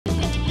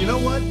You know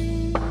what?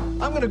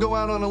 I'm gonna go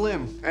out on a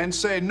limb and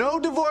say no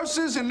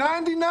divorces in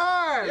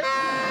 '99.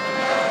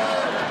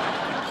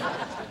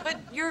 But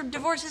your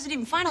divorce isn't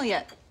even final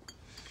yet.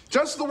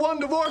 Just the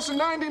one divorce in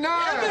 '99.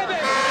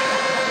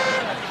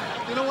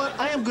 You know what?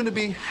 I am gonna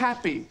be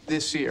happy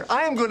this year.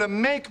 I am gonna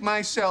make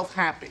myself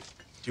happy. Do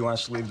you want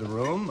us to leave the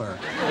room, or?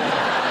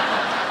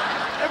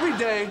 Every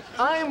day,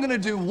 I am gonna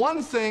do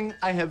one thing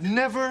I have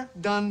never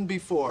done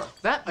before.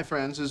 That, my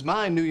friends, is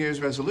my New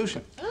Year's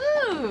resolution.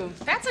 Ooh,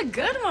 that's a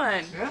good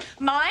one. Yeah?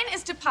 Mine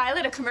is to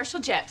pilot a commercial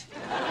jet.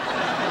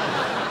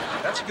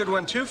 That's a good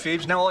one, too,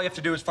 Phoebes. Now all you have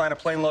to do is find a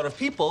plane load of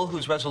people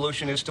whose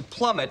resolution is to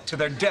plummet to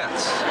their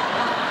deaths.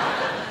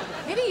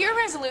 Maybe your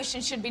resolution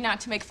should be not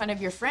to make fun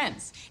of your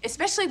friends,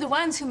 especially the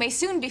ones who may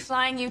soon be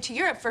flying you to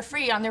Europe for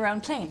free on their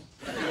own plane.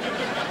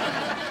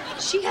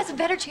 She has a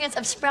better chance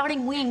of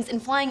sprouting wings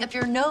and flying up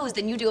your nose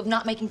than you do of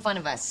not making fun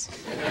of us.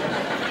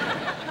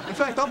 In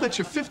fact, I'll bet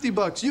you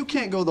 $50 you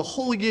can't go the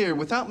whole year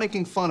without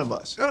making fun of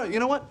us. You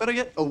know what? Better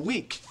yet, a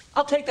week.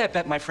 I'll take that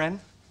bet, my friend.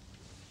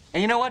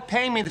 And you know what?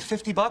 Paying me the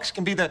 $50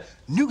 can be the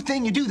new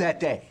thing you do that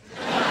day.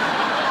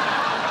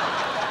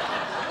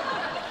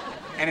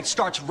 And it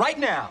starts right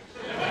now.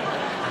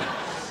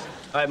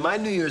 All right, my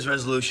New Year's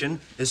resolution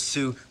is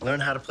to learn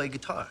how to play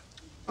guitar.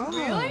 Oh.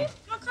 Really?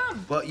 How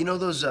come? Well, you know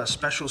those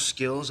special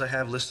skills I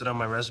have listed on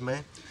my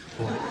resume?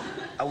 Well,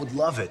 I would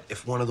love it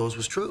if one of those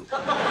was true.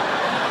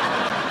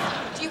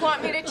 Do you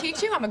want me to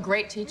teach you? I'm a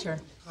great teacher.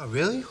 Oh,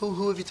 really?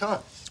 Who have you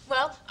taught?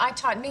 Well, I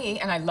taught me,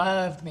 and I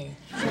loved me.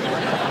 Oh,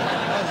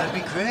 that'd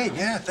be great.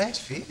 Yeah, thanks,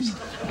 Phoebes.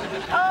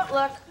 Oh,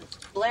 look.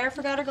 Blair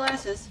forgot her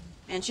glasses.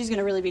 And she's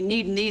gonna really be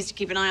needing these to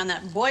keep an eye on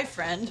that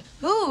boyfriend,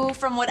 who,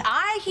 from what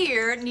I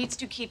hear, needs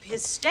to keep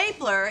his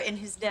stapler in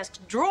his desk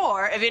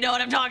drawer, if you know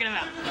what I'm talking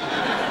about.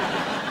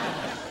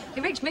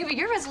 Hey, Rach, maybe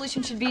your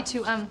resolution should be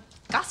to,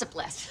 gossip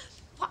less.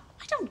 What?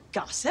 I don't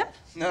gossip.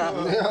 No.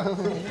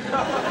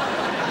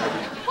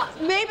 Well,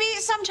 maybe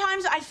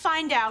sometimes I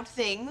find out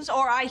things,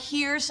 or I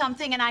hear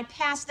something and I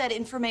pass that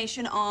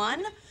information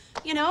on.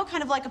 You know,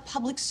 kind of like a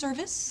public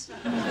service.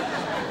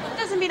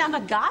 Doesn't mean I'm a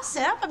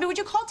gossip. I mean, would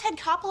you call Ted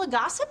Koppel a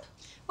gossip?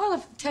 Well,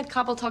 if Ted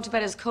Koppel talked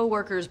about his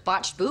co-workers'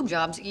 botched boob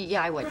jobs,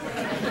 yeah, I would.